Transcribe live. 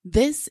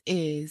This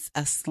is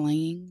a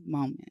slaying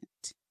moment.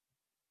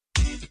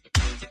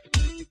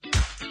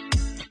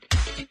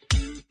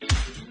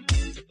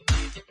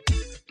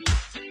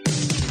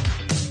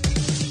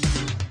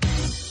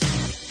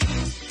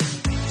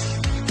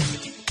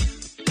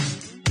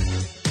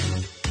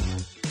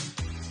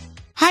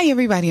 Hi,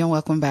 everybody, and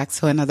welcome back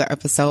to another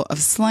episode of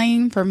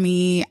Slaying for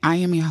Me. I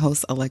am your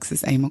host,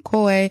 Alexis A.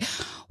 McCoy.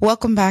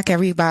 Welcome back,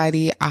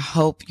 everybody. I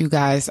hope you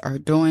guys are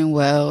doing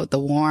well. The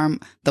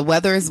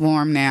weather is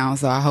warm now,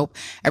 so I hope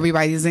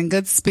everybody's in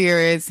good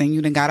spirits and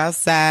you done got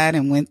outside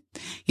and went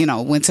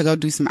to go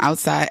do some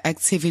outside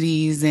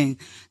activities and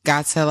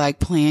got to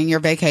plan your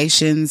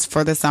vacations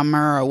for the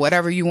summer or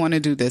whatever you want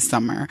to do this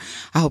summer.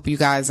 I hope you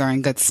guys are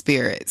in good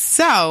spirits.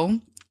 So,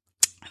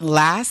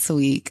 last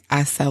week,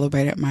 I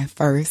celebrated my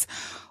first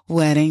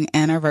wedding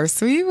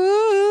anniversary.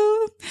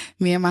 Woo!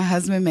 Me and my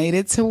husband made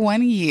it to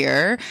 1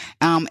 year,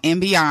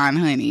 and beyond,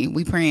 honey.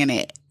 We praying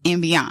it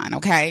and beyond,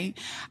 okay?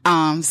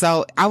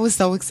 So I was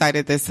so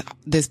excited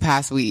this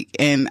past week,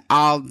 and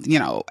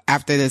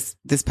after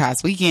this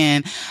past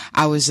weekend,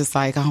 I was just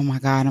like, oh my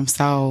God, I'm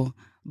so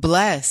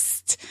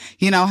blessed.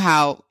 You know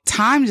how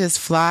time just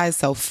flies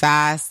so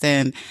fast,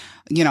 and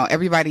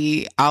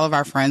everybody, all of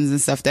our friends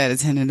and stuff that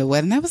attended the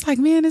wedding, I was like,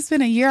 man, it's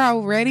been a year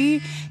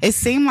already. It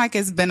seemed like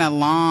it's been a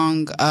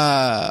long,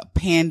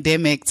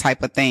 pandemic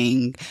type of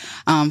thing.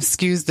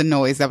 Excuse the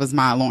noise. That was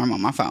my alarm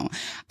on my phone.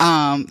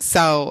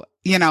 So,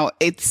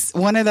 it's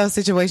one of those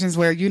situations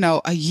where,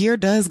 a year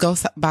does go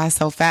by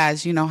so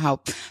fast. You know how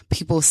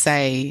people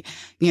say,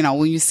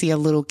 when you see a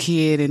little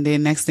kid and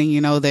then next thing you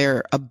know,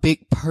 they're a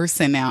big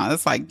person now.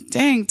 It's like,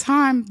 dang,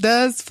 time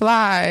does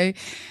fly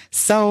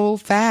so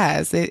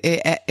fast.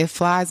 It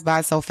flies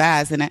by so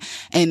fast.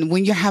 And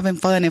when you're having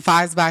fun, it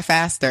flies by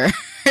faster.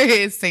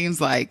 It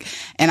seems like.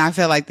 And I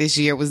feel like this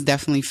year was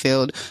definitely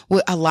filled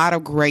with a lot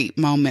of great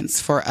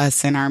moments for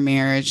us in our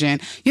marriage.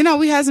 And,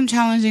 we had some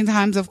challenging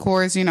times, of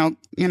course,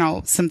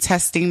 some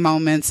testing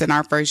moments in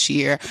our first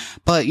year,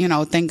 but,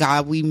 thank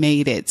God we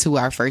made it to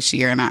our first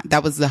year. And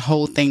that was the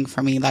whole thing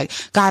for me. Like,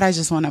 God, I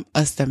just want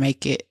us to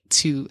make it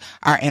to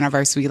our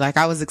anniversary. Like,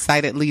 I was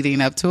excited leading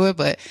up to it,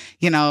 but,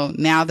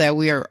 now that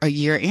we're a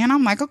year in,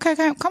 I'm like, okay,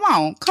 come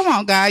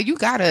on, God, you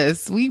got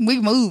us. We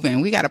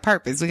moving. We got a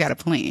purpose. We got a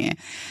plan.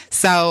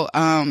 So,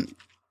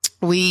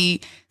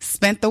 we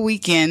spent the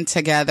weekend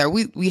together.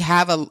 We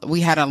had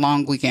a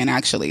long weekend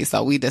actually.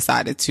 So we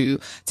decided to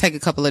take a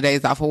couple of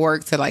days off of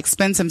work to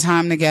spend some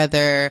time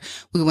together.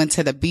 We went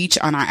to the beach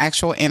on our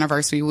actual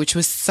anniversary, which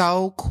was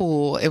so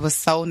cool. It was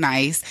so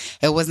nice.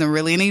 It wasn't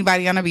really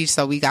anybody on the beach.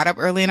 So we got up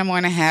early in the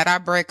morning, had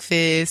our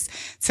breakfast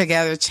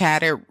together,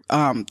 chatted,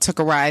 took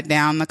a ride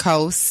down the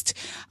coast,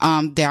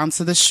 down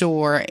to the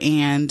shore,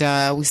 and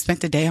we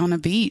spent the day on the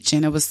beach,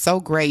 and it was so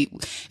great.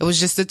 It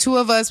was just the two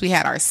of us. We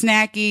had our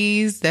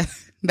snackies.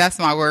 That's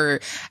my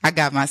word. I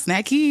got my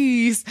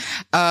snackies.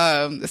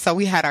 So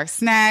we had our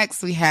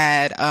snacks. We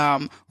had,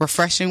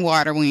 refreshing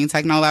water. We didn't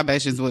take no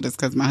libations with us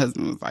because my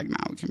husband was like, no,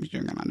 we can't be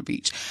drinking on the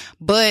beach.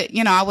 But,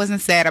 I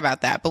wasn't sad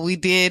about that, but we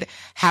did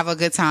have a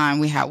good time.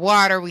 We had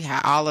water. We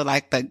had all of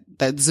the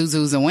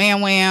zuzus and wham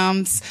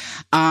whams.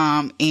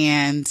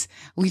 And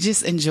we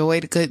just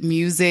enjoyed good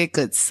music,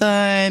 good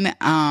sun,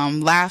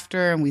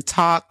 laughter, and we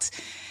talked.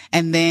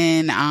 And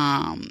then,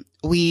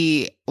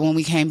 when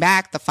we came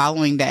back the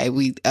following day,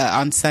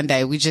 on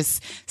Sunday, we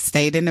just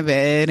stayed in the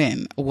bed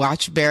and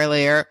watched Bel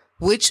Air,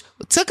 which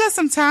took us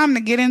some time to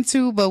get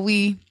into, but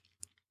we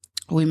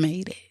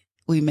made it.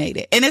 We made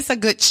it. And it's a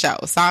good show.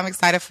 So I'm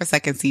excited for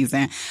second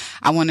season.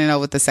 I want to know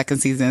what the second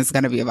season is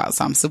going to be about.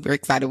 So I'm super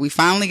excited. We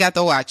finally got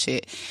to watch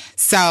it.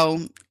 So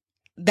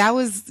that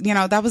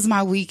was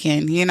my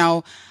weekend,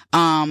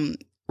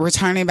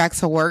 returning back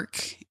to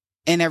work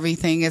and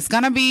everything. It's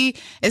gonna be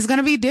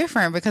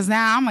different because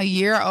now I'm a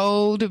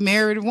year-old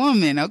married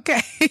woman.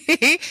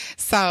 Okay.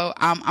 So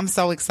I'm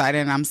so excited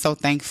and I'm so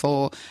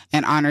thankful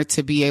and honored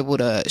to be able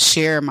to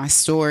share my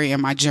story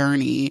and my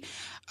journey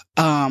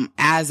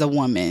as a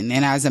woman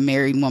and as a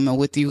married woman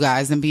with you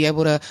guys, and be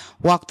able to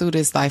walk through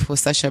this life with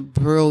such a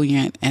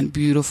brilliant and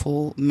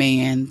beautiful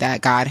man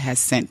that God has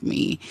sent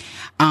me,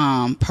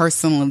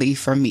 personally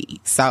for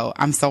me. So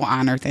I'm so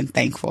honored and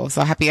thankful.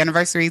 So happy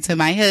anniversary to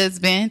my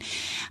husband,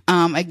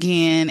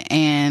 again,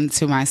 and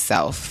to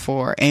myself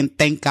and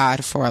thank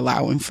God for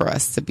allowing for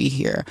us to be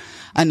here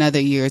another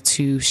year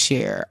to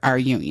share our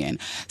union.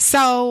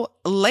 So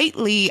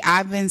lately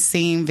I've been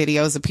seeing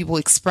videos of people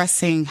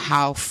expressing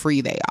how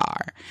free they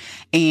are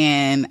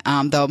and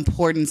the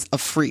importance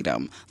of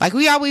freedom. Like,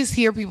 we always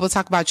hear people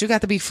talk about, you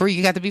got to be free,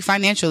 you got to be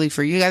financially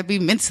free, you got to be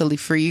mentally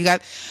free, you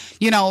got,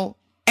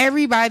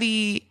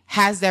 everybody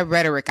has that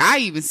rhetoric. I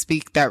even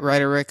speak that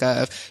rhetoric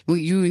of,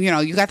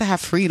 you got to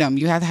have freedom.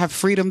 You have to have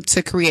freedom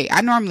to create.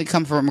 I normally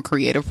come from a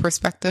creative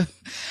perspective.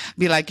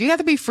 Be like, you got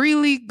to be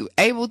freely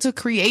able to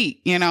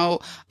create,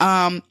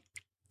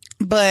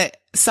 but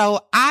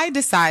so I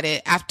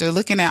decided, after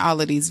looking at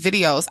all of these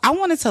videos, I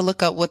wanted to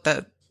look up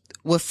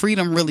what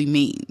freedom really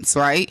means,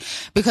 right?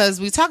 Because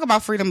we talk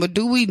about freedom, but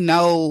do we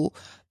know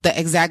the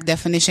exact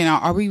definition, or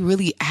are we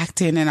really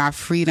acting in our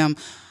freedom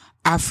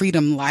our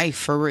freedom life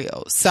for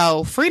real.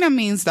 So freedom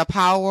means the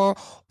power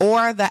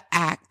or the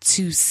act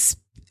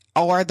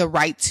or the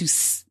right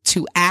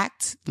to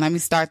act. Let me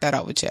start that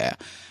over, child.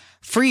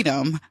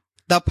 Freedom,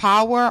 the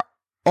power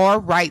or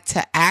right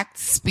to act,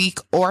 speak,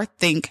 or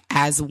think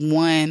as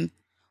one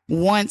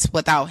wants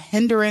without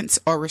hindrance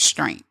or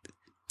restraint.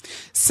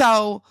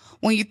 So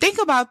when you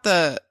think about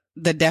the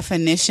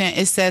definition,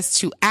 it says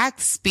to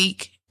act,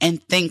 speak,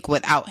 and think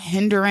without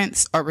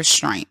hindrance or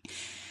restraint.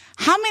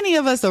 How many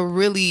of us are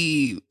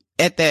really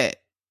at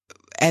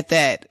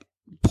that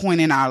point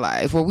in our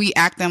life where we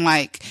acting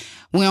like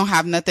we don't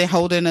have nothing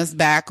holding us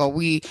back, or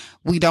we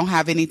don't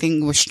have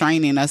anything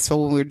restraining us for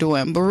what we're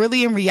doing? But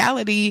really, in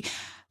reality,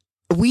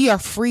 we are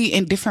free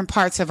in different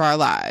parts of our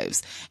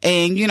lives.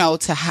 And,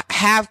 to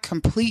have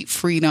complete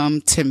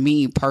freedom, to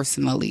me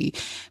personally,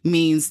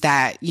 means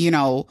that,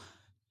 you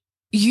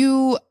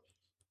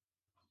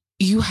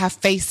have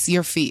faced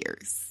your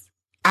fears.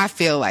 I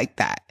feel like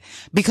that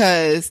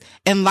because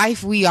in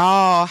life, we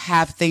all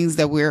have things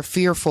that we're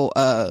fearful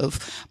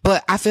of,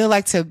 but I feel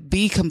like to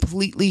be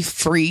completely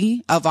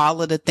free of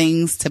all of the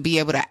things, to be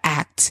able to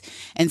act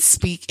and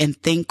speak and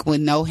think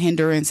with no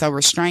hindrance or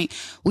restraint,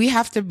 we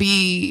have to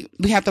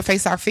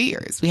face our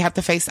fears. We have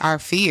to face our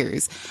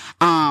fears.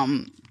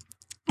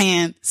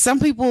 And some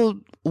people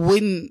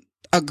wouldn't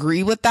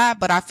agree with that,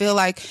 but I feel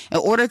like in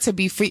order to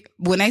be free,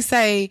 when they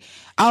say,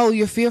 oh,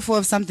 you're fearful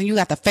of something, you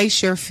got to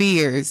face your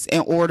fears in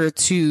order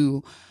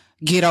to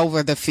get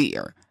over the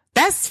fear.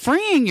 That's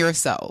freeing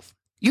yourself.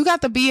 You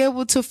got to be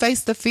able to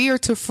face the fear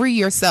to free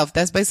yourself.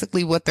 That's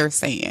basically what they're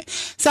saying.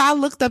 So I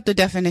looked up the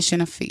definition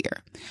of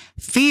fear.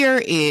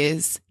 Fear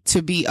is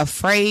to be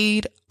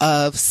afraid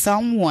of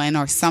someone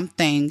or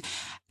something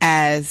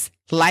as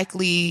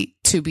likely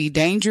to be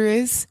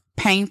dangerous,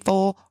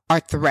 painful,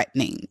 or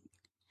threatening.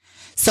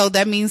 So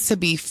that means to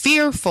be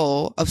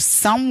fearful of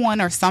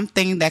someone or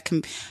something that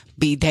can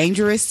be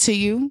dangerous to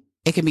you.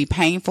 It can be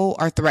painful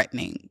or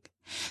threatening.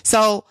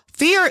 So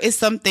fear is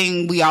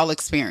something we all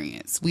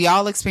experience. We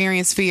all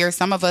experience fear.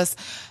 Some of us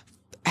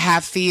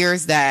have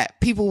fears that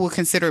people will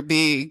consider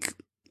big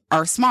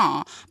or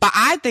small, but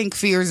I think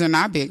fears are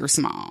not big or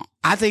small.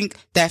 I think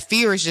that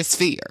fear is just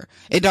fear.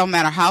 It don't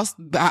matter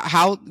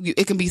how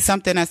it can be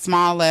something as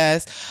small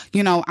as,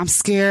 I'm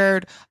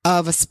scared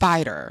of a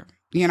spider,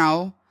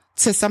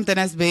 to something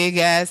as big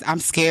as I'm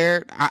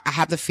scared. I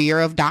have the fear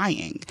of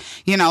dying,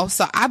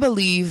 so I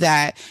believe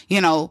that,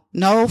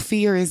 no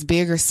fear is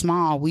big or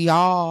small. We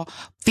all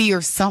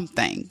fear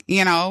something,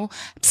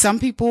 some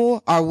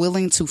people are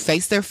willing to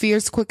face their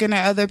fears quicker than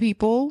other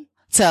people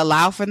to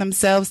allow for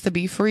themselves to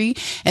be free.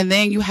 And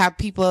then you have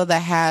people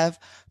that have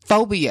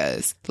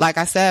phobias, like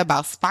I said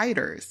about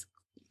spiders.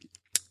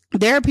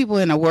 There are people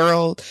in the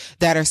world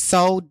that are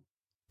so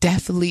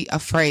definitely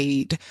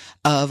afraid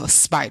of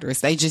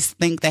spiders. They just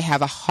think they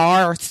have a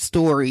horror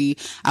story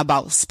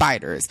about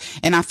spiders.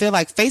 And I feel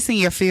like facing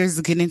your fears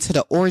is getting to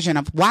the origin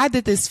of why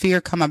did this fear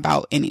come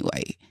about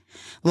anyway?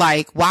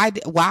 Like, why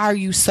are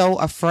you so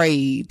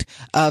afraid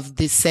of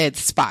this said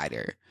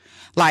spider?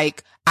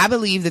 Like, I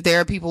believe that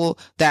there are people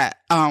that,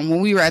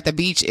 when we were at the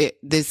beach,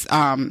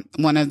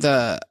 one of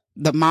the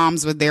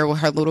moms were there with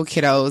her little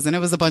kiddos, and it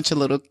was a bunch of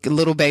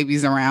little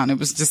babies around. It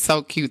was just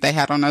so cute. They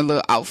had on their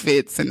little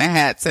outfits and their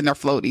hats and their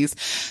floaties.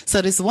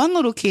 So this one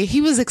little kid,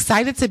 he was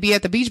excited to be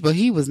at the beach, but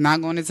he was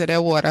not going into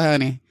that water,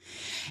 honey.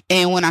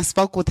 And when I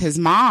spoke with his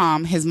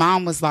mom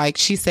was like,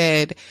 she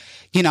said,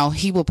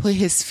 he will put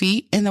his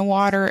feet in the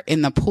water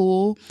in the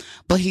pool,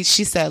 but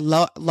she said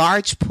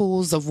large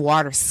pools of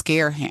water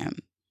scare him.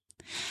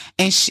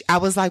 And I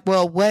was like,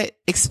 well, what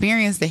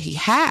experience did he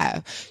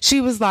have?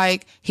 She was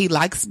like, he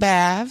likes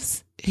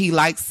baths. He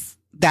likes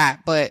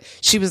that. But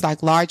she was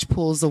like, large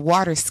pools of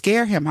water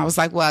scare him. I was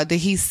like, well, did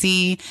he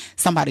see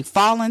somebody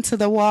fall into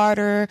the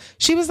water?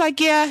 She was like,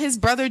 yeah, his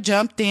brother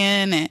jumped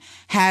in and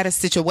had a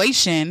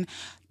situation.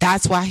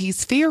 That's why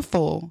he's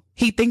fearful.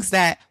 He thinks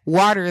that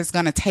water is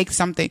going to take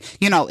something,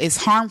 is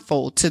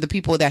harmful to the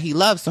people that he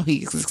loves. So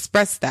he's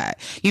expressed that,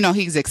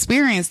 he's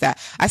experienced that.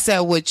 I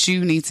said, what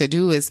you need to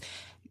do is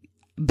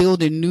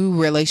build a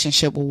new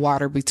relationship with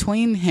water with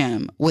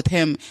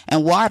him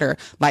and water.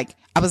 Like,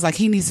 I was like,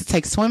 he needs to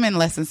take swimming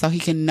lessons so he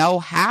can know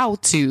how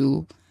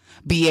to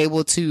be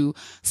able to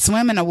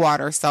swim in the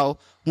water. So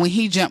when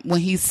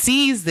he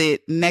sees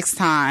it next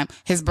time,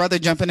 his brother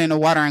jumping in the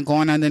water and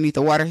going underneath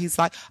the water, he's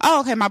like, oh,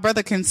 okay, my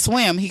brother can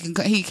swim.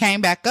 He came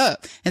back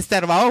up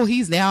instead of, oh,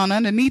 he's down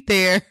underneath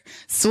there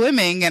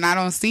swimming and I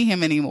don't see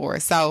him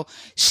anymore. So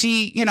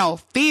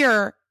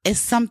fear is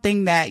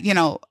something that,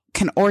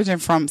 can origin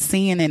from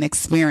seeing and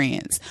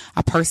experience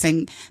a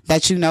person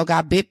that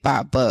got bit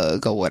by a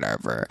bug or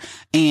whatever,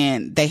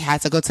 and they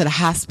had to go to the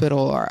hospital,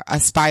 or a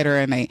spider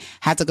and they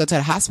had to go to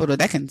the hospital.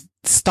 That can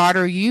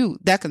startle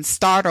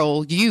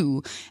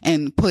you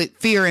and put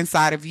fear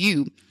inside of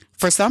you.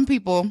 For some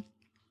people,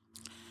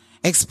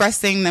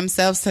 expressing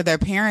themselves to their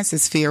parents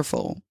is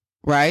fearful,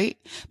 right?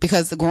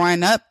 Because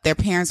growing up, their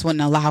parents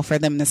wouldn't allow for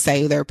them to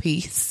say their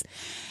piece.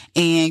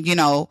 And,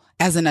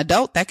 as an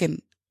adult, that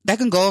can that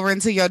can go over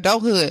into your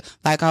adulthood.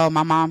 Like, oh,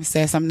 my mom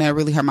said something that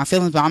really hurt my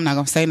feelings, but I'm not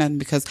going to say nothing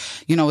because,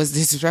 it's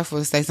disrespectful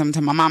to say something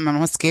to my mom and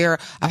I'm scared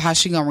of how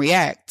she going to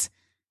react.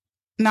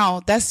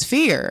 No, that's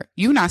fear.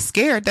 You're not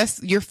scared.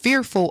 You're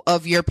fearful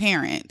of your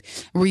parent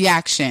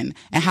reaction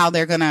and how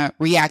they're going to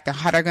react or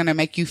how they're going to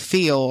make you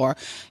feel, or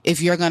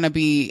if it's going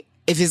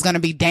to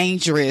be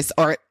dangerous,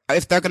 or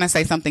if they're going to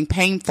say something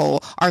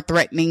painful or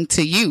threatening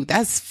to you.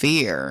 That's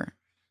fear.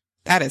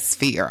 That is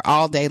fear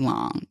all day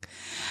long.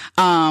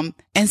 And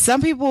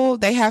some people,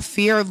 they have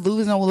fear of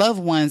losing loved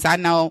ones. I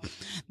know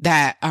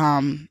that,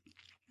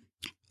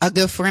 a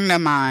good friend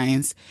of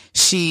mine's,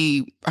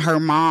 her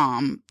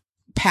mom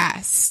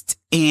passed,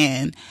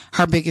 and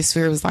her biggest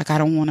fear was like, I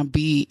don't want to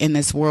be in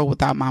this world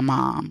without my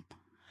mom.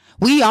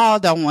 We all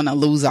don't want to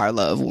lose our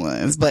loved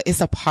ones, but it's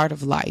a part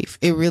of life.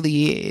 It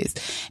really is.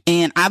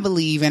 And I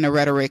believe in a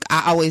rhetoric.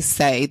 I always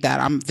say that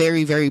I'm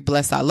very, very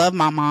blessed. I love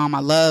my mom. I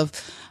love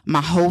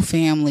my whole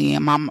family,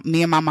 and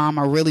me and my mom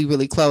are really,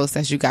 really close,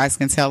 as you guys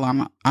can tell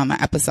on the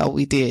episode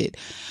we did.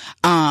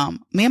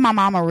 Me and my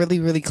mom are really,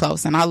 really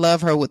close, and I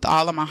love her with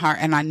all of my heart,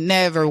 and I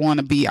never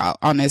want to be out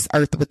on this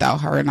earth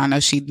without her. And I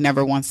know she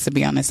never wants to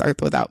be on this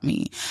earth without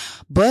me,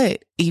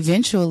 but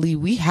eventually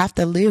we have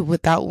to live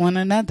without one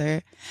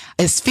another.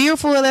 As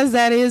fearful as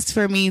that is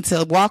for me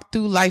to walk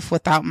through life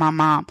without my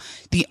mom,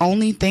 the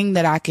only thing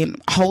that I can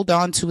hold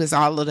on to is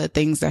all of the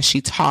things that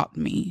she taught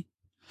me.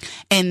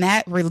 And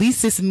that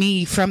releases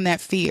me from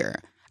that fear.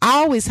 I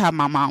always have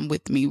my mom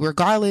with me,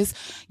 regardless.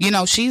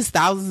 She's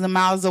thousands of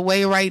miles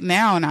away right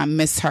now, and I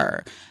miss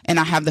her. And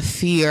I have the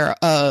fear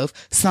of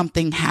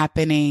something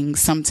happening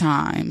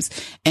sometimes,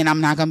 and I'm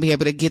not going to be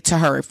able to get to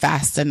her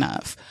fast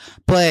enough.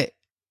 But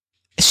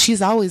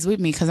she's always with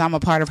me because I'm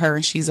a part of her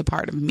and she's a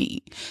part of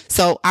me.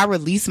 So I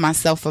release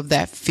myself of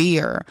that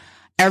fear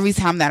every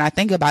time that I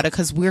think about it,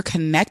 because we're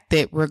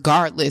connected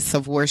regardless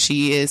of where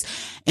she is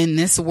in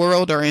this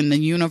world or in the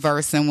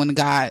universe. And when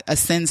God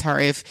ascends her,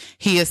 if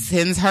he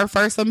ascends her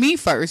first or me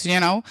first,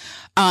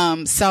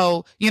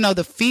 So,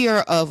 the fear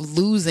of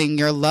losing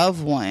your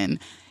loved one,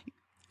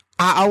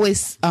 I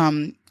always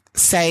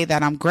say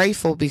that I'm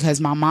grateful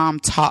because my mom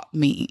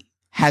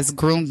has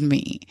groomed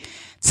me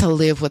to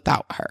live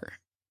without her,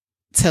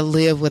 to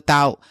live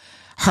without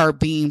her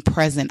being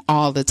present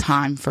all the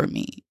time for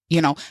me.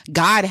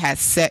 God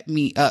has set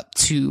me up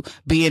to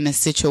be in a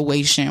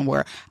situation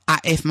where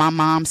if my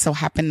mom so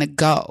happened to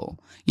go,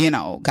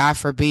 God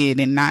forbid,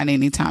 and not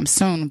anytime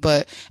soon,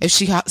 but if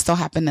she so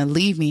happened to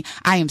leave me,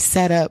 I am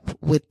set up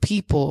with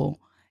people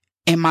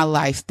in my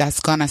life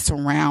that's going to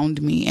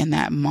surround me in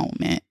that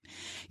moment,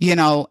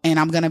 and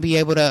I'm going to be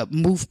able to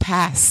move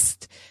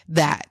past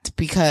that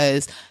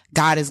because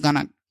God is going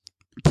to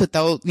put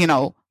those,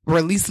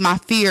 release my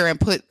fear and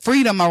put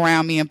freedom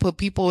around me and put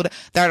people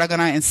that are going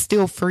to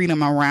instill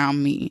freedom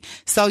around me.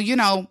 So,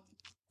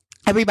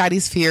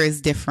 everybody's fear is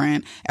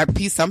different.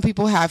 Some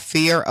people have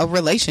fear of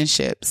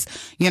relationships,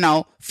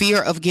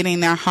 fear of getting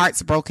their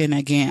hearts broken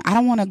again. I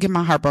don't want to get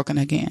my heart broken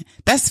again.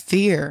 That's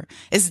fear.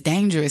 It's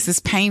dangerous. It's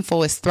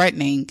painful. It's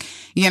threatening.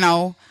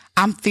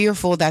 I'm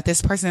fearful that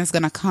this person is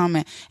going to come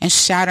and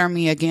shatter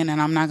me again, and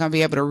I'm not going to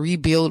be able to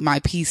rebuild my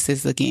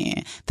pieces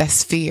again.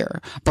 That's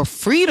fear. But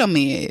freedom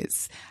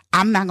is,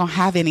 I'm not going to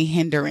have any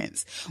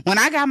hindrance. When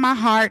I got my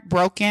heart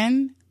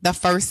broken the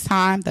first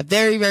time, the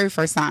very, very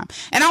first time,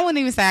 and I wouldn't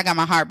even say I got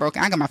my heart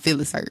broken, I got my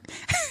feelings hurt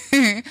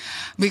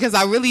because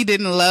I really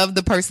didn't love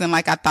the person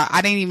like I thought.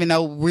 I didn't even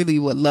know really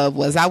what love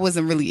was. I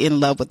wasn't really in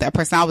love with that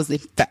person.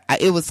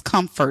 It was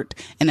comfort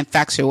and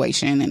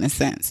infatuation in a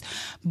sense.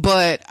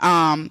 But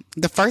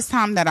the first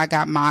time that I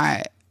got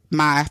my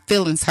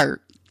feelings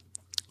hurt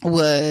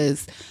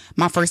was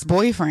my first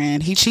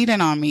boyfriend. He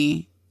cheated on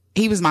me.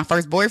 He was my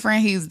first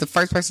boyfriend. He was the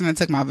first person that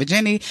took my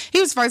virginity.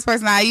 He was the first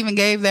person I even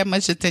gave that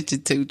much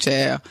attention to,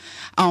 child.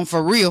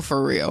 For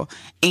real.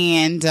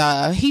 And,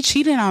 he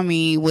cheated on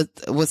me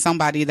with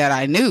somebody that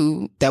I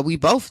knew, that we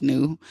both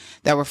knew,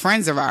 that were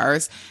friends of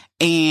ours.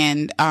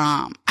 And,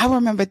 I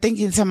remember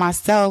thinking to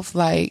myself,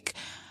 like,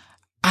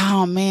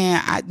 oh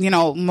man,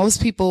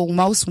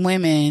 most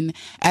women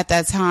at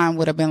that time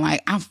would have been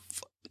like,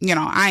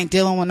 I ain't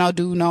dealing with no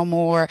dude no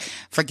more.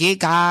 Forget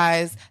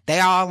guys. They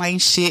all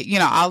ain't shit.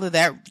 All of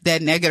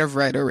that negative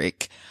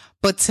rhetoric.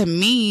 But to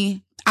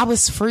me, I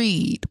was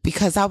freed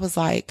because I was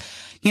like,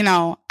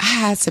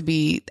 I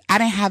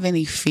didn't have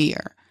any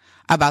fear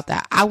about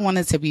that. I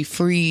wanted to be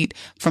freed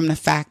from the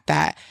fact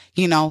that,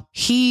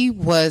 he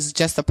was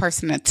just a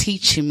person to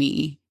teach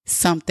me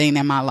something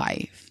in my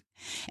life.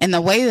 And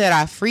the way that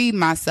I freed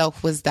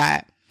myself was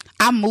that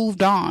I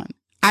moved on.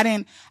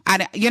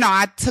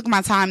 I took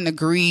my time to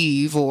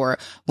grieve or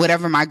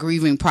whatever my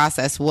grieving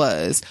process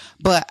was,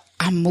 but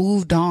I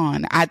moved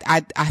on.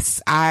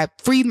 I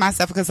freed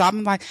myself because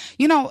I'm like,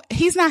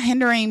 he's not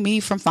hindering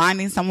me from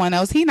finding someone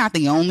else. He's not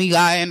the only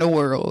guy in the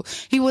world.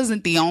 He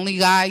wasn't the only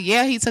guy.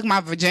 Yeah, he took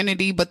my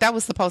virginity, but that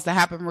was supposed to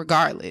happen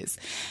regardless.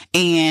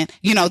 And,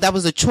 that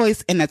was a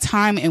choice in the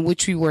time in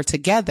which we were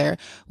together.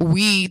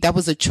 That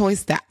was a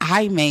choice that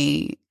I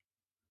made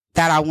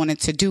that I wanted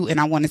to do and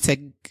I wanted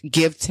to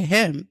give to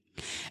him.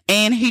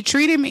 And he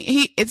treated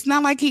me, it's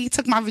not like he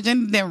took my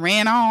virginity and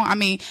ran on. I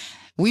mean,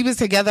 we was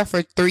together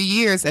for 3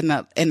 years in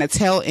the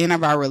tail end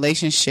of our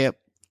relationship.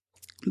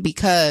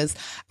 Because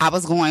I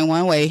was going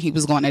one way, he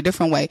was going a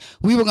different way.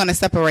 We were going to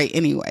separate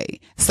anyway.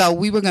 So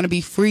we were going to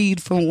be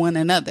freed from one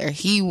another.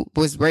 He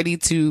was ready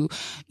to,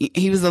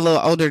 he was a little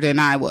older than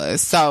I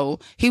was. So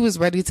he was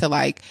ready to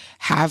like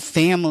have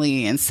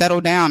family and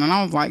settle down. And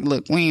I was like,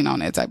 look, we ain't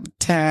on that type of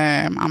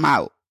time. I'm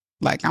out.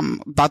 Like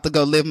I'm about to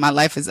go live my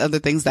life as other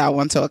things that I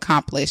want to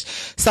accomplish.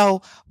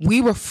 So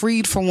we were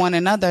freed from one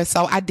another.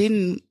 So I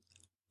didn't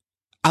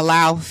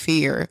allow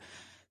fear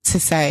to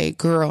say,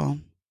 girl,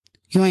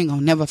 you ain't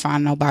gonna never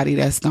find nobody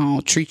that's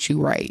gonna treat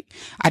you right.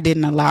 I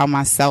didn't allow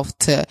myself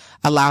to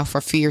allow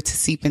for fear to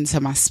seep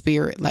into my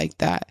spirit like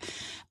that.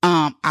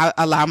 I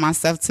allow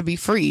myself to be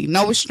free.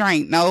 No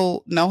restraint,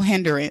 no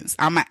hindrance.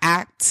 I'm gonna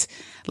act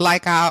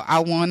like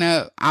I'm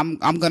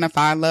gonna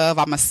find love.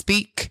 I'm gonna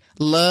speak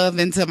love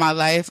into my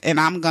life, and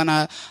I'm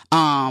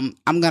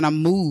gonna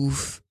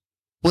move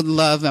with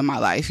love in my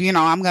life. You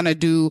know, I'm going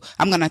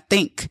to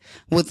think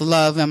with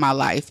love in my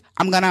life.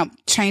 I'm going to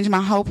change my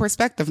whole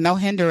perspective. No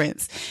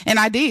hindrance. And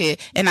I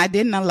did. And I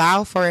didn't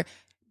allow for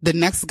the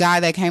next guy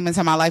that came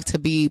into my life to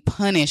be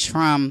punished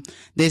from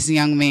this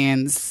young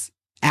man's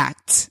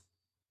act,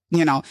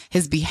 you know,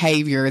 his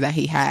behavior that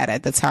he had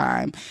at the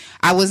time.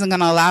 I wasn't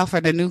going to allow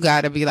for the new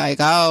guy to be like,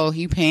 oh,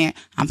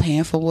 I'm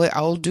paying for what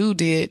old dude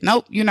did.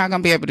 Nope. You're not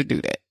going to be able to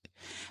do that.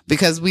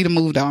 Because we'd have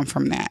moved on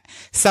from that.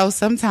 So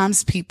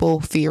sometimes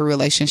people fear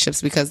relationships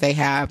because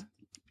they're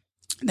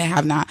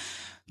not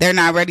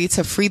ready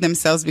to free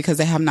themselves because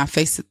they have not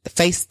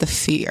faced the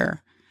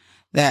fear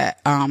that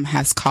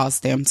has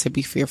caused them to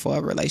be fearful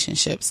of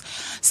relationships.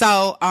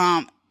 So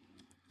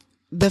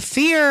the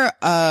fear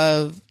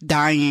of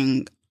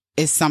dying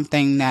is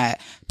something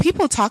that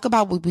people talk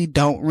about, but we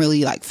don't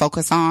really like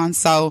focus on.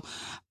 So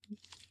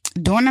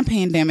during the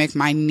pandemic,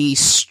 my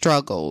niece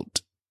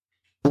struggled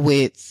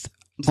with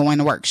going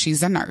to work.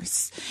 She's a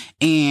nurse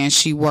and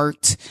she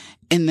worked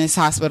in this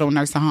hospital,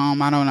 nursing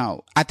home. I don't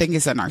know. I think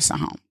it's a nursing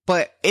home.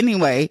 But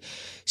anyway,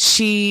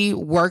 she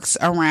works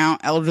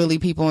around elderly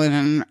people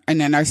in a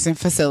nursing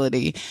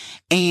facility,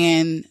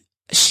 and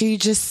she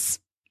just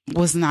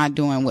was not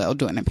doing well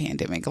during the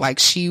pandemic. Like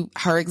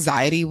her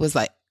anxiety was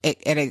like at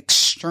an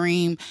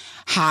extreme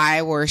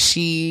high where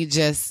she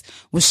just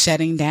was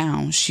shutting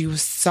down. She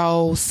was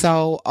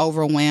so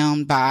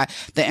overwhelmed by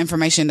the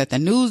information that the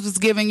news was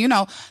giving. You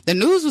know, the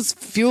news was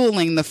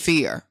fueling the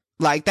fear.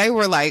 Like they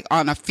were like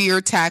on a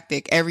fear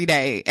tactic every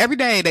day. Every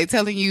day they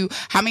telling you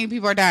how many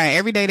people are dying.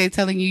 Every day they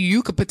telling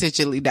you could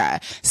potentially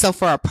die. So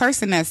for a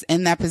person that's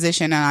in that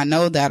position, and I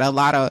know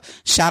that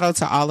shout out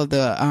to all of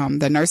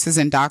the nurses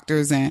and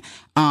doctors and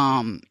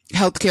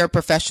healthcare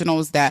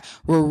professionals that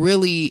were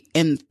really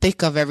in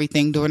thick of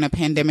everything during the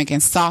pandemic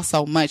and saw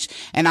so much.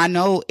 And I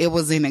know it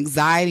was an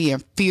anxiety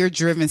and fear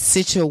driven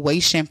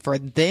situation for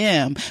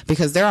them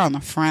because they're on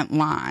the front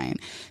line.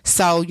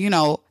 So, you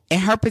know, in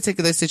her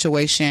particular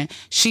situation,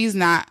 she's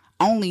not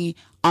only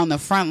on the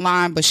front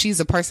line, but she's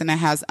a person that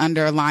has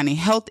underlying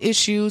health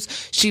issues.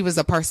 She was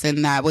a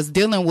person that was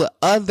dealing with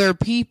other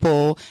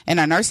people in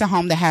a nursing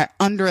home that had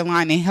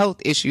underlying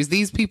health issues.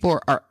 These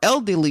people are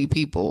elderly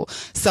people,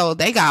 so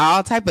they got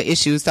all type of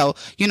issues. So,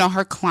 you know,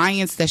 her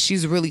clients that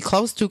she's really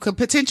close to could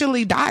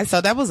potentially die.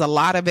 So that was a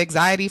lot of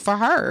anxiety for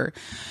her.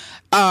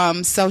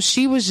 So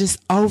she was just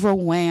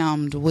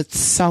overwhelmed with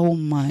so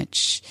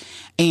much.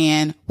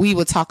 And we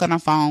would talk on the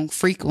phone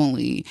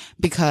frequently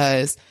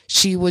because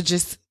she would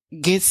just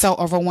get so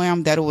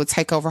overwhelmed that it would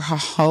take over her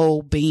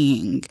whole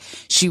being.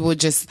 She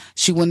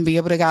wouldn't be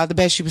able to get out of the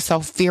bed. She was so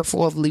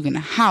fearful of leaving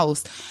the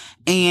house.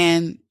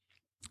 And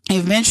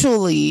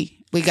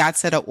eventually we got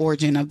to the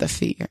origin of the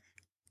fear.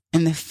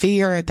 And the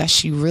fear that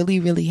she really,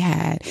 really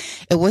had,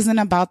 it wasn't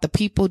about the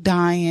people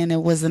dying.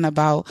 It wasn't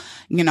about,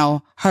 you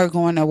know, her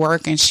going to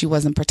work and she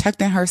wasn't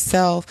protecting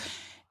herself.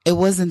 It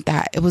wasn't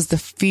that. It was the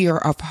fear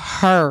of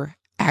her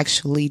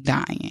actually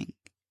dying.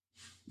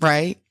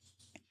 Right?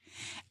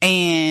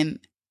 And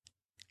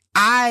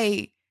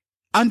I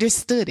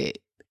understood it,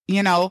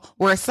 you know,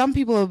 where some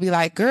people will be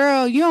like,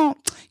 girl, you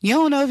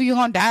don't know if you're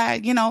going to die,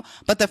 you know,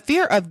 but the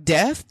fear of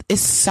death is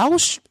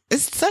such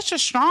a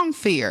strong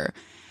fear.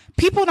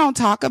 People don't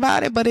talk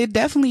about it, but it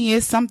definitely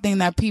is something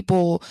that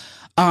people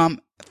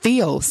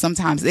feel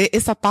sometimes.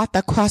 It's a thought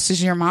that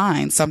crosses your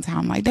mind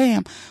sometimes. Like,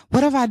 damn,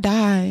 what if I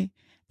die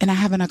and I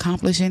haven't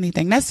accomplished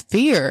anything? That's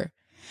fear.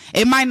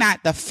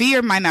 The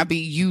fear might not be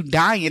you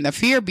dying. The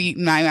fear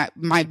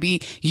might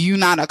be you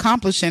not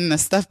accomplishing the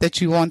stuff that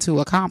you want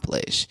to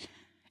accomplish.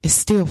 It's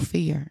still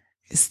fear.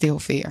 It's still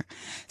fear.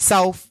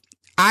 So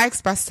I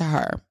expressed to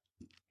her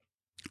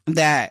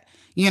that,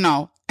 you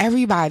know,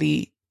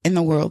 everybody in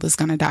the world is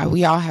going to die.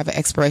 We all have an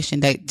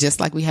expiration date,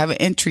 just like we have an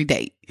entry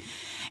date.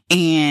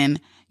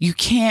 And you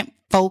can't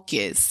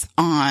focus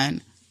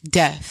on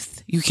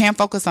death. You can't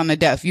focus on the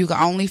death. You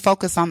can only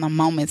focus on the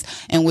moments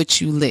in which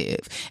you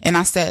live. And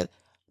I said,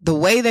 the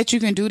way that you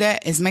can do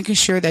that is making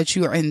sure that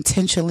you are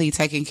intentionally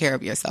taking care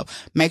of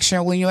yourself. Make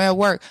sure when you're at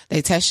work,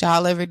 they test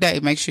y'all every day.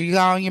 Make sure you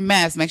got on your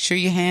mask. Make sure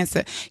your hands,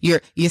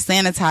 you're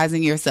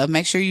sanitizing yourself.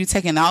 Make sure you're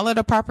taking all of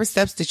the proper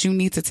steps that you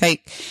need to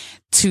take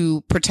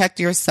to protect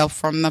yourself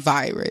from the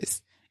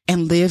virus,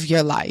 and live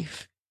your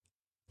life.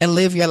 And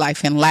live your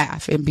life and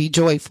laugh and be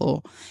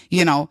joyful,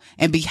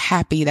 and be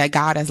happy that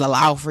God has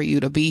allowed for you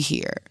to be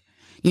here,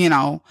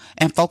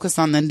 and focus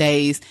on the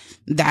days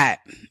that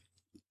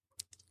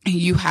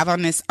you have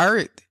on this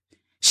earth.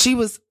 She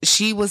was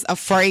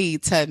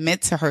afraid to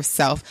admit to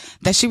herself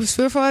that she was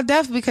fearful of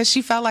death because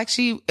she felt like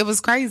it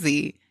was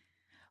crazy.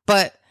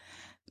 But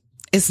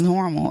it's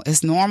normal.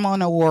 It's normal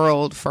in the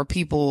world for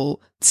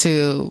people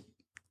to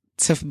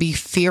be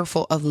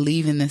fearful of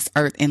leaving this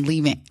earth and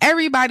leaving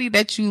everybody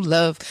that you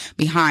love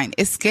behind.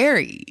 It's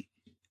scary.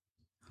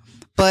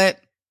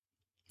 But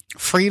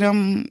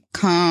freedom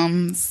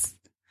comes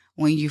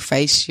when you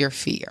face your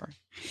fear.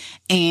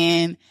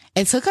 And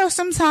it took her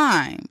some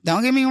time.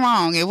 Don't get me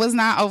wrong. It was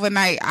not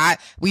overnight.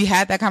 We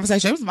had that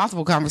conversation. It was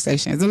multiple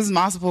conversations. It was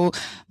multiple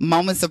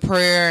moments of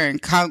prayer and,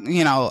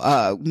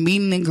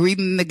 meeting and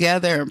greeting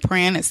together and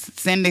praying and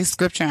sending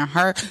scripture and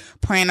her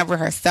praying over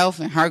herself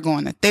and her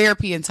going to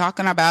therapy and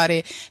talking about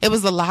it. It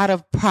was a lot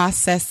of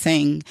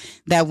processing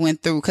that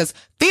went through, because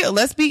fear,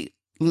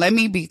 let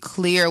me be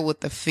clear with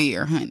the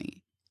fear,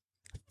 honey.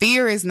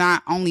 Fear is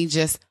not only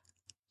just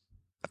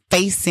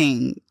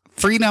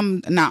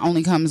freedom not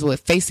only comes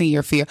with facing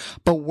your fear,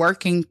 but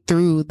working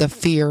through the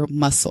fear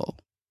muscle.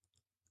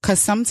 Because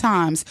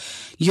sometimes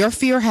your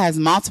fear has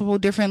multiple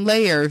different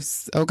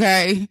layers,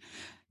 okay?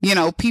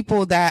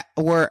 People that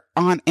were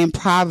in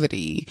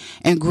poverty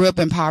and grew up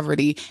in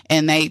poverty,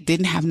 and they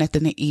didn't have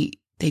nothing to eat.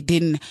 They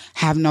didn't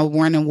have no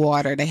running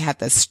water. They had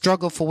to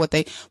struggle for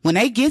when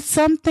they get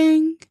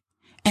something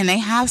and they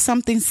have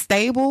something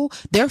stable,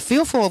 they're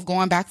fearful of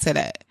going back to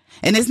that.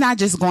 And it's not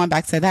just going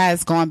back to that.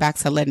 It's going back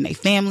to letting their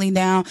family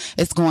down.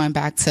 It's going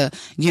back to,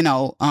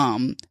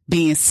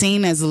 being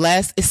seen as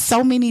less. It's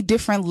so many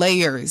different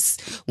layers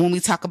when we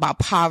talk about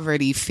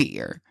poverty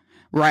fear,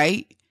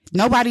 right?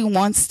 Nobody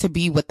wants to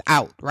be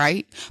without,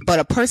 right?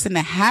 But a person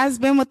that has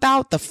been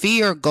without, the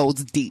fear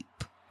goes deep.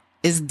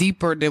 It's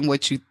deeper than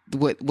what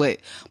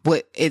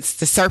it's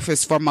the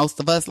surface for most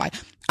of us. Like,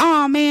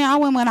 oh man, I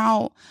went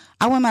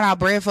without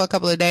bread for a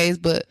couple of days,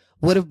 but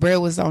what if bread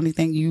was the only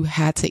thing you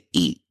had to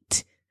eat?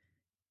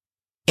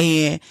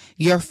 And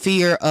your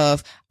fear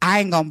of,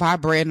 I ain't gonna buy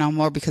bread no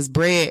more because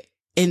bread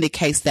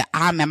indicates that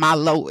I'm at my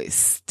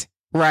lowest,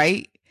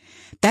 right?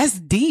 That's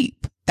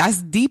deep.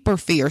 That's deeper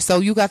fear. So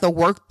you got to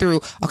work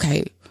through,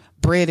 okay,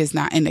 bread is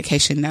not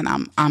indication that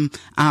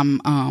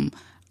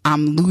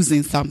I'm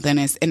losing something.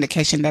 It's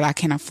indication that I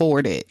can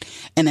afford it.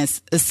 And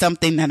it's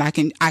something that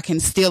I can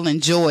still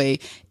enjoy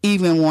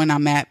even when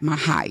I'm at my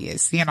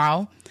highest,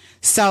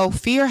 So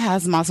fear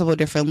has multiple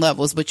different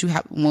levels, but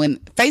when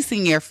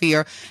facing your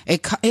fear,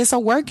 it's a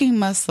working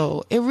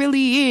muscle. It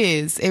really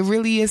is. It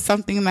really is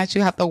something that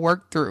you have to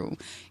work through.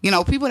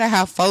 People that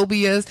have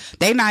phobias,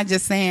 they're not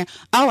just saying,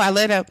 oh, I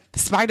let a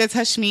spider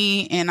touch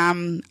me and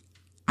I'm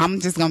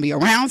just going to be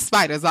around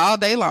spiders all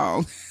day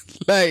long.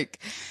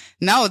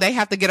 No, they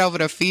have to get over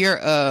the fear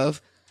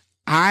of,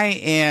 I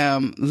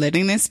am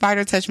letting this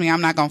spider touch me. I'm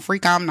not going to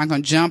freak out. I'm not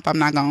going to jump. I'm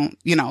not going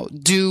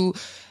to,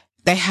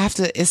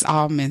 it's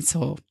all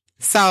mental.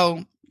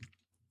 So,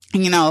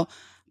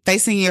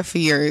 facing your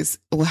fears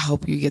will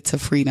help you get to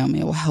freedom.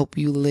 It will help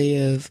you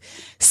live,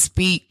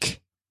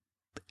 speak,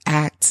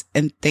 act,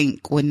 and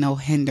think with no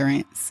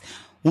hindrance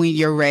when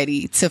you're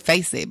ready to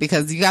face it,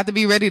 because you got to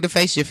be ready to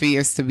face your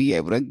fears to be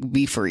able to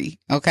be free.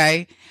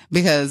 Okay.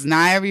 Because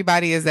not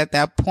everybody is at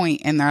that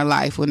point in their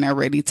life when they're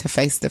ready to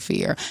face the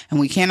fear, and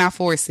we cannot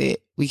force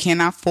it. We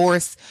cannot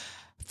force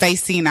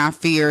facing our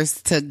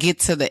fears to get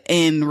to the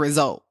end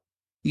result.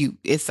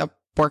 It's a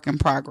work in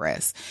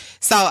progress.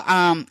 So,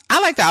 I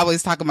like to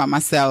always talk about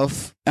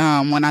myself,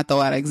 when I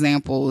throw out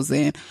examples.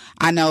 And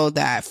I know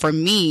that for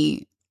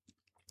me,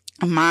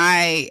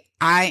 I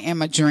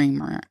am a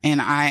dreamer,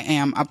 and I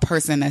am a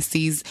person that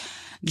sees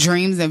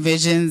dreams and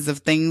visions of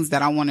things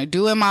that I want to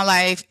do in my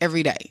life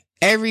every day.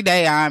 Every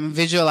day I'm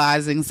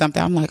visualizing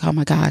something. I'm like, oh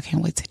my God, I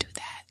can't wait to do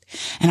that.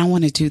 And I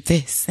want to do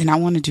this, and I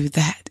want to do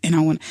that.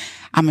 And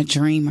I'm a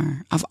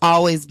dreamer. I've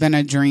always been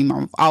a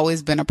dreamer. I've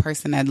always been a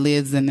person that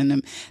lives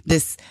in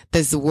this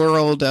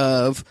world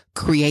of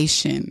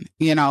creation,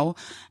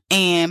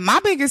 and my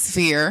biggest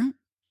fear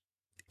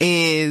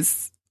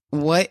is,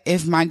 what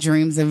if my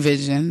dreams and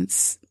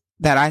visions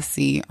that I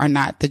see are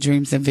not the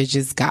dreams and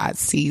visions God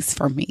sees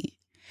for me?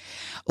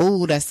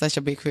 Oh, that's such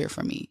a big fear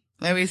for me.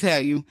 Let me tell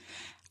you.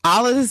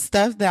 All of the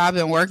stuff that I've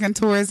been working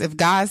towards, if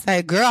God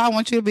say, girl, I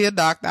want you to be a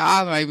doctor,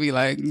 I might be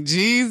like,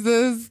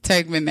 Jesus,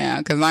 take me now,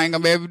 because I ain't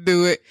going to be able to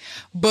do it.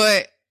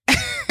 But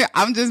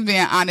I'm just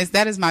being honest.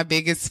 That is my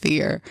biggest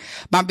fear.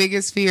 My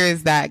biggest fear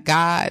is that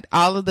God,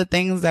 all of the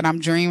things that I'm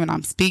dreaming,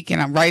 I'm speaking,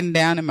 I'm writing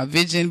down in my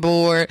vision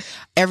board,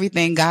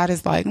 everything, God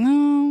is like,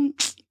 no,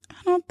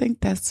 I don't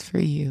think that's for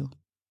you.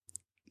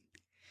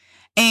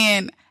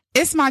 And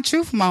it's my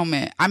truth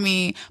moment. I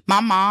mean, my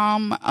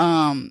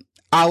mom,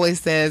 always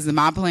says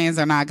my plans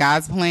are not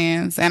God's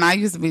plans. And I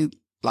used to be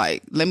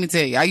like, let me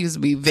tell you, I used to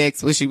be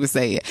vexed when she would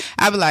say it.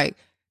 I'd be like,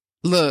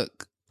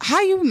 look,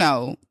 how you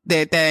know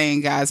that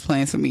ain't God's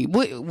plans for me?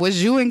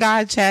 Was you and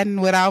God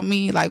chatting without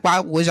me? Like,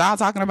 why was y'all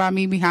talking about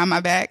me behind my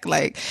back?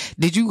 Like,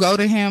 did you go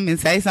to him and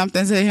say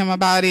something to him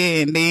about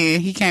it? And then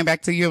he came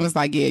back to you and was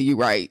like, yeah, you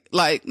right.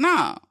 Like,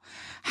 no.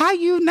 How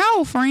you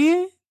know,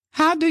 friend?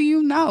 How do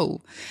you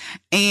know?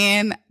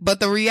 But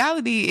the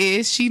reality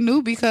is she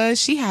knew because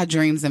she had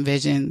dreams and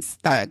visions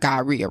that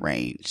God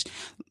rearranged.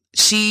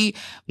 She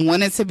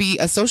wanted to be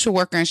a social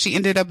worker and she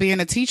ended up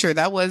being a teacher.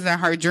 That wasn't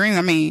her dream.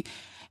 I mean,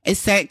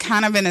 it's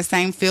kind of in the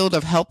same field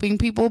of helping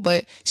people,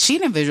 but she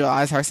didn't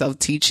visualize herself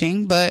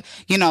teaching. But,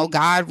 you know,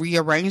 God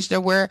rearranged her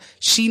where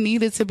she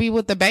needed to be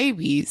with the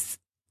babies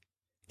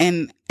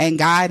and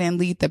guide and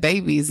lead the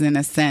babies in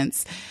a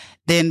sense,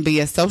 then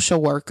be a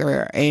social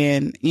worker.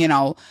 And, you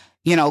know,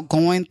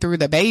 going through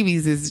the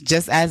babies is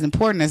just as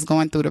important as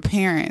going through the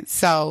parents.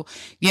 So,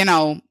 you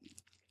know,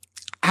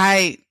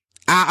 I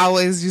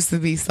always used to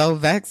be so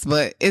vexed,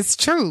 but it's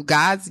true.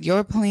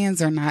 Your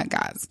plans are not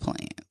God's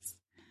plans.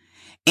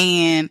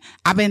 And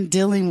I've been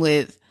dealing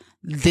with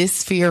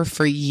this fear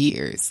for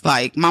years.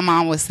 Like my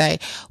mom would say,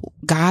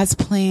 God's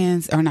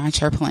plans are not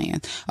your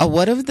plans. Or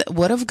what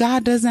if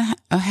God doesn't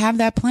have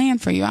that plan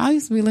for you? I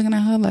used to be looking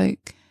at her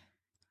like,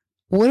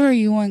 what are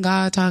you and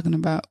God talking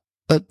about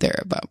up there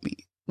about me?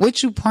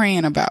 What you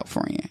praying about,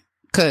 friend?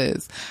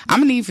 Cause I'm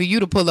gonna need for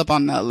you to pull up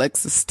on the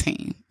Alexis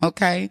team.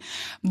 Okay.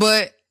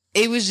 But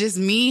it was just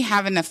me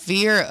having a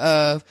fear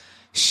of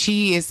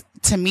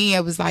to me,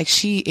 it was like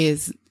she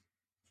is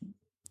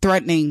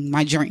threatening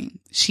my dream.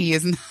 She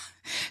is not,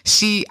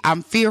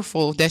 I'm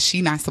fearful that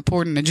she not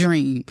supporting the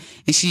dream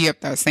and she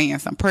up there saying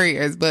some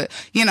prayers, but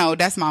you know,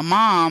 that's my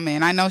mom.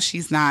 And I know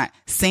she's not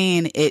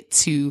saying it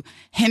to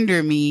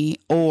hinder me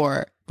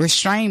or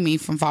restrain me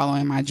from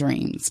following my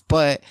dreams,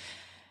 but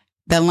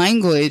the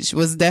language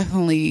was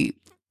definitely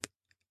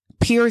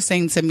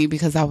piercing to me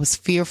because I was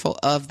fearful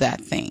of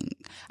that thing.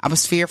 I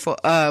was fearful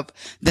of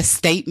the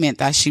statement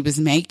that she was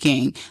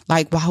making.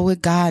 Like, why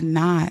would God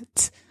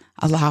not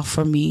allow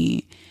for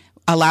me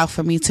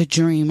to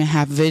dream and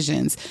have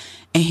visions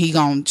and he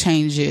gonna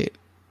change it?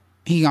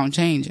 He gonna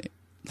change it.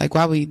 Like,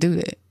 why would he do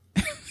that?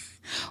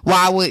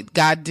 Why would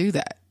God do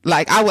that?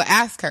 Like, I would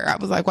ask her, I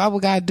was like, why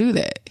would God do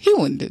that? He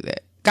wouldn't do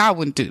that. God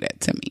wouldn't do that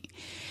to me.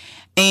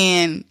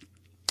 And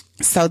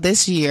so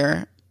this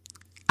year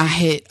I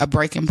hit a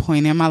breaking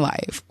point in my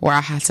life where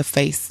I had to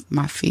face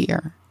my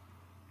fear.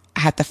 I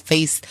had to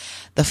face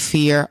the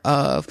fear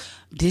of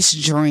this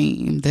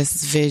dream,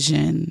 this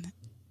vision,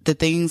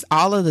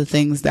 all of the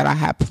things that I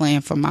had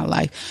planned for my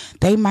life.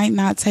 They might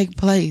not take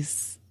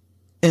place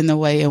in the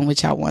way in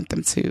which I want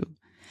them to.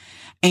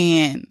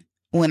 And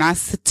when I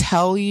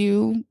tell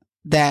you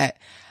that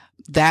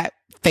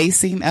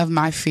facing of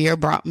my fear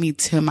brought me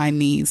to my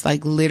knees,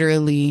 like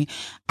literally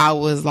I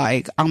was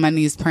like on my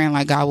knees praying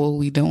like, God, what are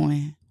we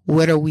doing?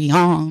 What are we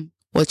on?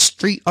 What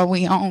street are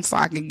we on so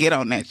I can get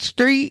on that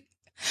street?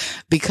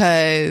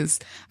 Because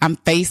I'm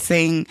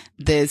facing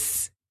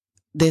this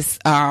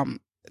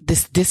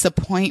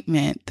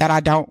disappointment that I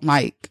don't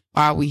like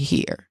while we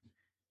here.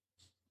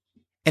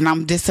 And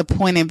I'm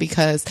disappointed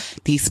because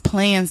these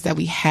plans that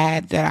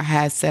I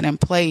had set in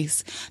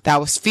place that I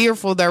was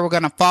fearful they were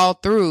going to fall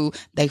through,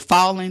 they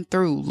falling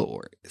through,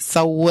 Lord.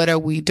 So what are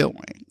we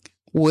doing?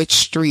 Which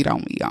street are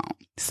we on?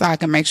 So I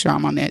can make sure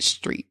I'm on that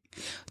street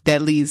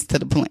that leads to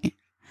the plan.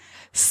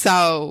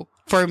 So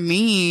for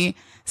me,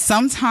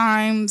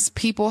 sometimes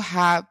people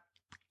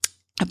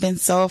I've been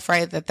so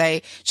afraid that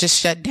they just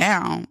shut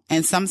down.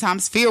 And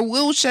sometimes fear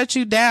will shut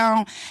you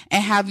down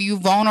and have you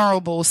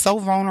so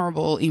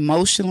vulnerable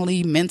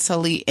emotionally,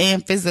 mentally,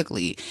 and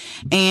physically.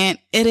 And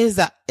it's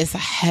a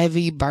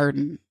heavy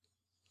burden.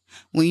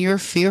 When you're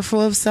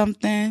fearful of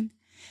something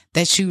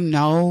that you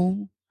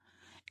know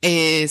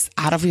is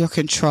out of your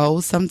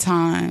control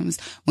sometimes,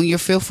 when you're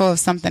fearful of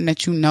something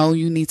that you know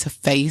you need to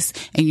face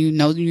and you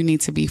know you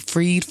need to be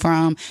freed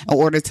from in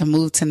order to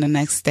move to the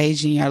next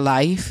stage in your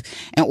life,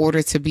 in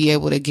order to be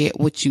able to get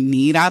what you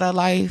need out of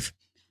life,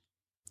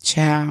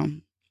 child,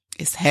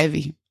 it's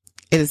heavy.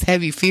 It is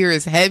heavy. Fear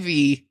is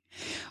heavy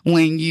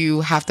when you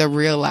have to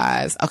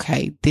realize,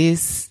 okay,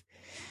 this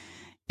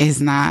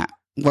is not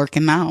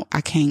working out.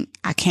 I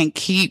can't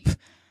keep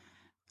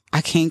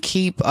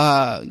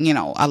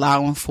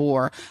allowing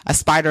for a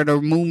spider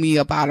to move me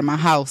up out of my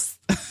house.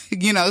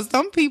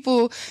 Some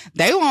people,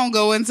 they won't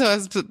go into a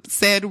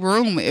said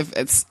room if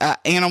it's an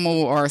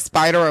animal or a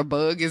spider or a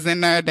bug is in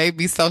there. They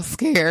be so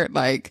scared.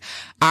 Like,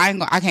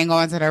 I can't go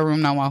into that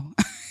room no more.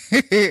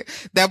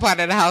 That part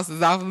of the house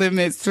is off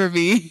limits for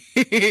me.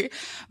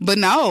 But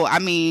no, I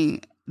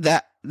mean,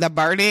 the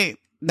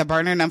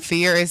burden of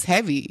fear is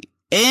heavy.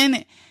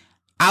 And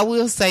I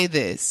will say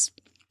this.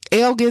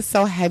 It'll get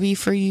so heavy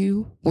for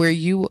you where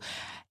it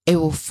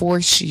will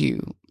force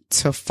you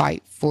to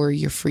fight for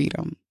your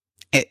freedom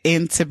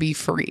and to be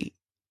free.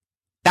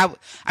 That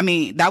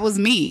was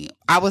me.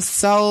 I was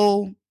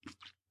so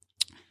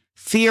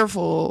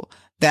fearful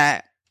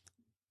that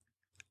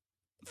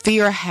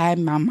fear had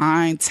my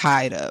mind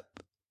tied up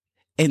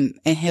and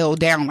held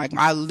down. Like,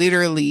 I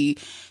literally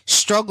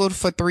struggled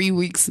for 3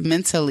 weeks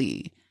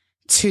mentally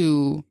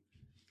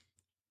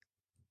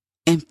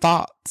and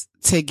fought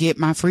to get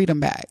my freedom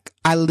back.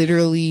 I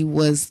literally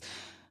was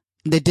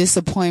the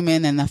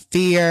disappointment and the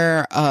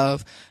fear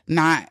of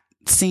not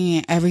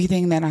seeing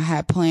everything that I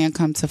had planned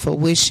come to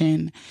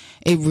fruition.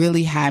 It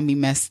really had me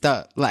messed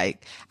up.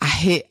 Like, I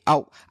hit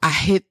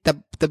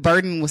the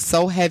burden was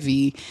so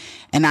heavy,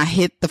 and I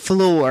hit the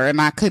floor, and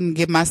I couldn't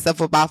get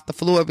myself up off the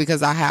floor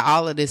because I had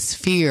all of this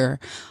fear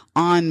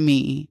on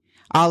me,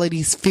 all of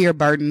these fear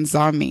burdens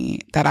on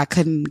me that I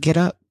couldn't get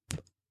up.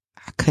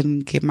 I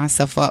couldn't get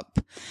myself up,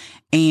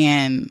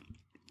 and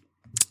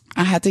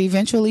I had to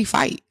eventually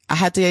fight. I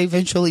had to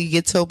eventually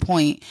get to a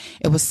point.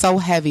 It was so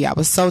heavy. I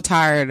was so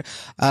tired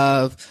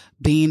of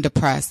being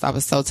depressed. I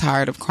was so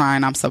tired of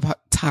crying. I'm so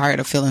tired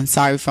of feeling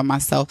sorry for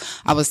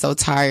myself. I was so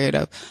tired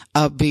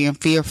of being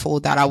fearful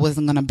that I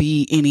wasn't going to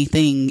be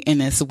anything in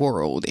this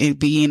world and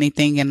be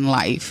anything in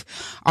life,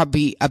 or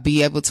be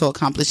able to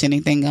accomplish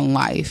anything in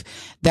life,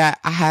 that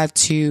I had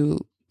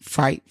to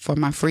fight for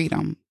my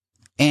freedom.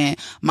 And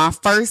my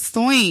first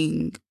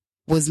swing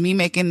was me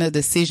making the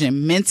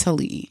decision,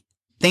 mentally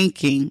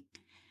thinking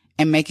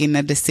and making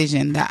the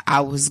decision that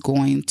I was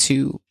going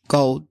to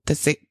go to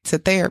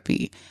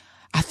therapy.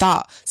 I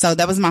thought, so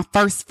that was my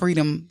first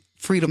freedom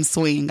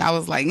swing. I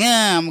was like,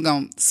 yeah, I'm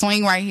going to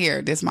swing right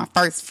here. This is my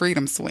first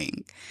freedom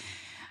swing.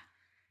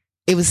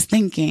 It was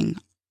thinking,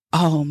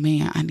 oh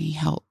man, I need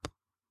help.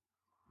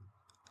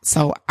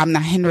 So I'm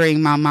not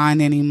hindering my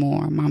mind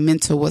anymore. My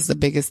mental was the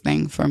biggest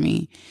thing for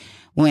me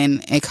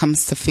when it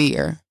comes to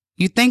fear.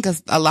 You think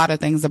a lot of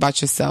things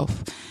about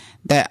yourself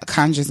that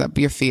conjures up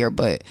your fear,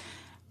 but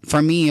for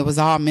me, it was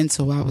all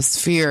mental. I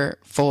was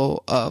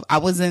fearful of, I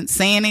wasn't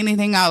saying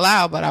anything out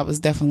loud, but I was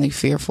definitely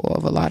fearful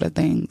of a lot of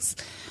things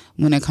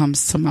when it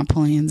comes to my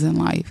plans in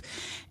life.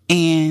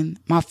 And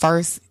my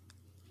first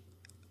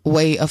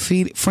way of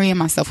freeing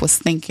myself was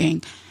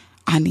thinking,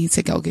 I need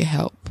to go get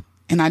help.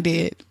 And I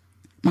did.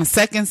 My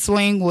second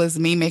swing was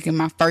me making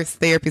my first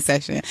therapy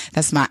session.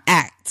 That's my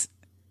act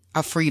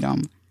of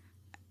freedom.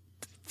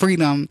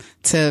 Freedom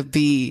to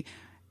be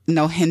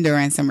no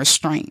hindrance and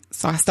restraint.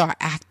 So I started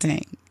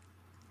acting.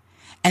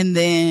 And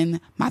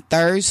then my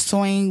third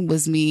swing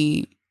was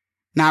me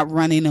not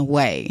running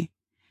away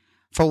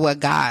for what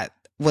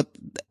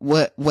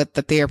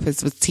the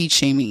therapist was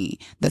teaching me,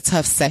 the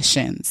tough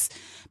sessions.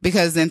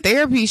 Because in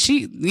therapy,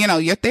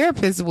 your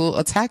therapist will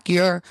attack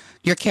your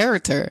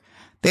character.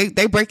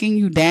 They breaking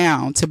you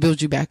down to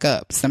build you back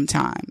up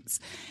sometimes.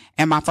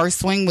 And my first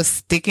swing was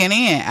sticking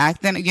in,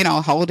 acting,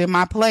 holding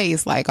my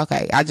place. Like,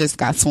 okay, I just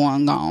got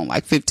swung on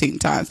like 15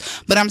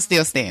 times, but I'm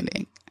still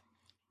standing.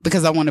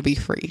 Because I want to be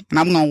free and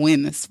I'm going to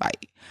win this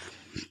fight.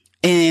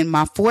 And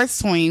my fourth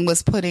swing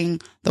was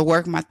putting the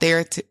work my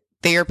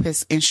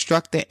therapist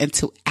instructed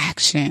into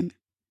action,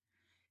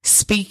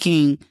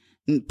 speaking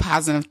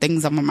positive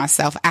things about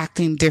myself,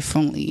 acting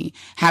differently,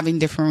 having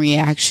different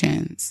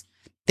reactions,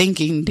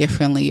 thinking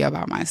differently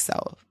about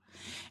myself.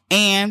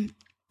 And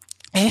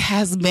it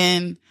has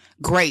been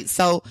great.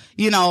 So,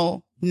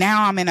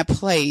 now I'm in a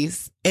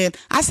place, and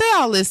I say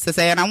all this to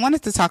say, and I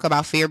wanted to talk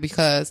about fear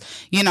because,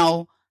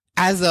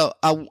 as a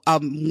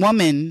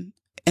woman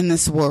in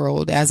this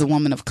world, as a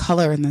woman of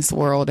color in this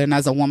world, and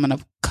as a woman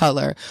of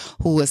color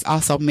who is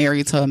also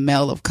married to a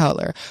male of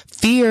color,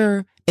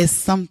 fear is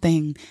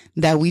something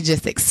that we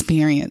just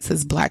experience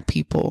as Black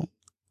people.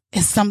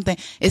 It's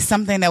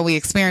something that we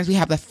experience. We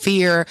have the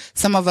fear.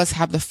 Some of us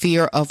have the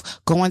fear of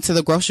going to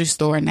the grocery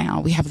store now.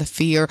 We have the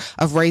fear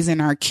of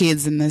raising our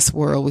kids in this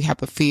world. We have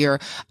the fear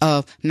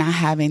of not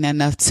having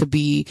enough to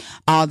be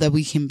all that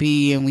we can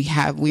be. And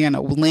we're in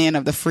a land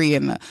of the free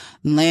and the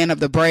land of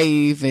the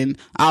brave and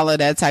all of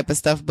that type of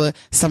stuff. But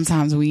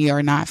sometimes we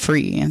are not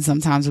free, and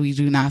sometimes we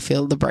do not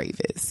feel the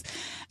bravest.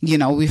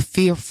 We're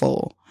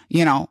fearful,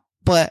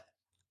 but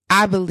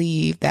I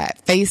believe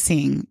that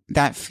facing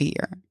that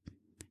fear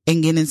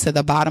and getting to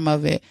the bottom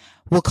of it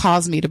will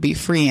cause me to be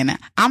free. And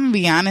I'm gonna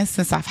be honest,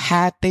 since I've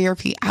had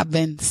therapy, I've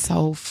been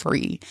so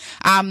free.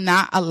 I'm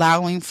not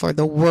allowing for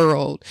the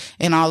world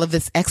and all of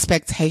its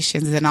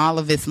expectations and all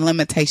of its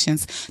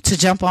limitations to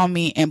jump on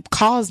me and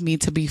cause me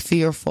to be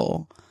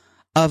fearful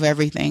of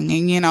everything.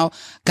 And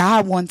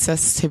God wants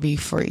us to be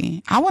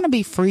free. I want to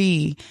be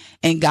free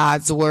in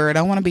God's word.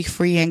 I want to be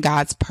free in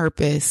God's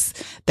purpose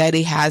that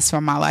He has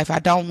for my life. I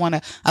don't want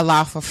to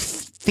allow for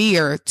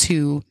fear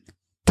to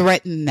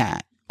threaten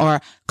that or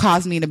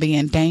cause me to be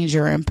in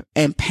danger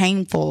and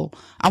painful.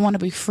 I want to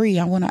be free.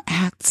 I want to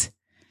act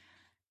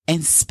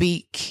and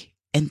speak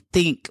and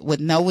think with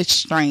no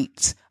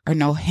restraint or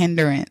no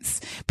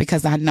hindrance,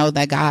 because I know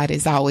that God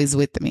is always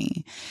with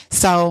me.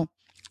 So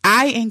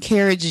I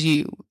encourage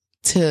you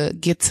to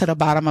get to the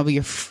bottom of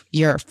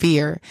your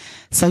fear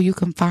so you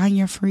can find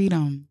your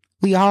freedom.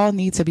 We all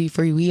need to be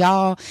free. We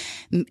all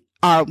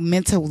are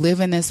meant to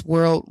live in this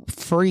world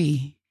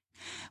free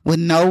with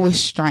no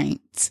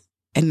restraint,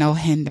 and no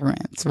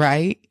hindrance,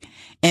 right?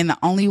 And the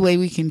only way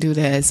we can do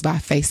that is by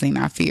facing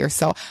our fear.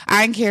 So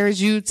I encourage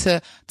you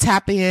to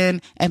tap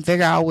in and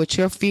figure out what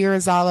your fear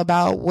is all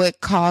about,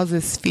 what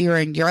causes fear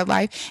in your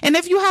life. And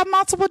if you have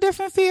multiple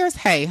different fears,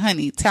 hey,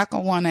 honey,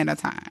 tackle one at a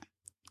time.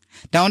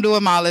 Don't do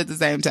them all at the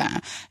same time.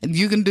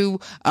 You can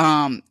do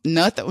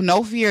nothing.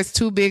 No fear is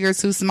too big or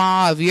too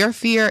small. If your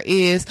fear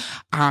is,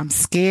 I'm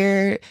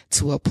scared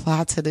to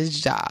apply to this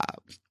job,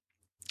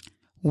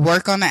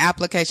 work on the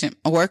application,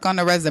 work on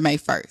the resume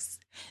first.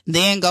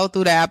 Then go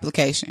through the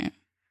application.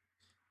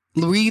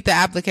 Read the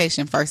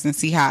application first and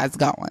see how it's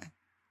going.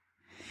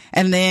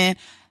 And then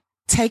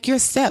take your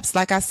steps.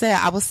 Like I said,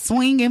 I was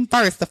swinging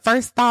first. The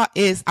first thought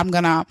is I'm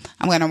gonna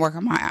work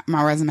on my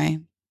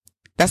resume.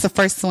 That's the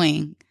first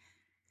swing,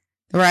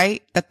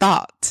 right? The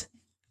thought.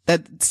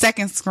 The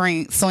second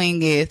swing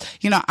is,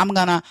 I'm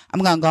gonna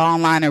go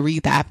online and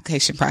read the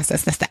application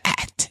process. That's the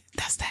act.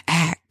 That's the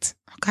act.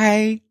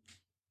 Okay.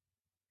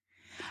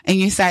 And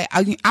you say,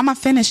 I'm gonna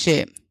finish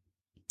it.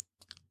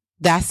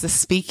 That's the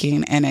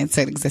speaking and it's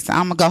existence.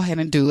 I'm going to go ahead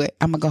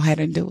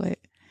and do it.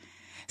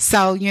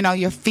 So,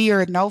 your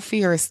fear, no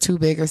fear is too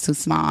big or too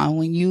small. And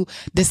when you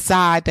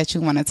decide that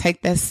you want to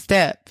take that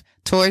step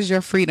towards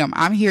your freedom,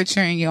 I'm here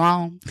cheering you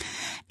on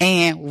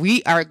and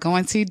we are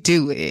going to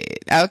do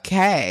it.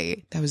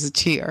 Okay. That was a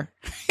cheer.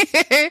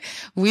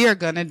 We are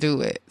going to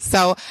do it.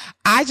 So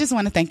I just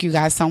want to thank you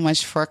guys so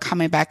much for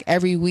coming back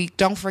every week.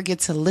 Don't forget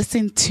to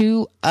listen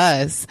to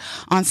us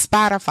on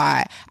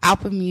Spotify,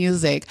 Apple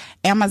Music,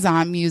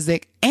 Amazon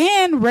Music,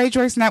 and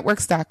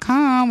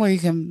RageWorksNetworks.com, where you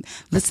can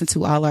listen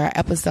to all our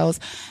episodes.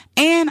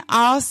 And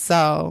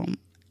also,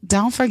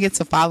 don't forget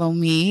to follow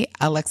me,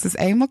 Alexis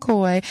A.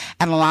 McCoy,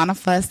 and Alana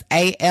Fuss,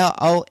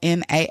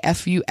 ALONAFUSS,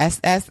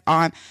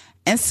 on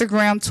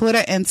Instagram,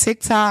 Twitter, and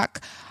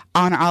TikTok.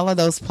 On all of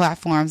those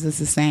platforms, it's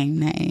the same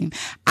name.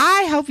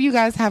 I hope you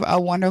guys have a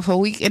wonderful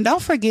week. And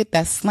don't forget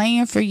that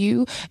slaying for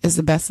you is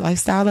the best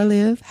lifestyle to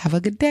live. Have a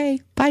good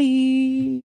day. Bye.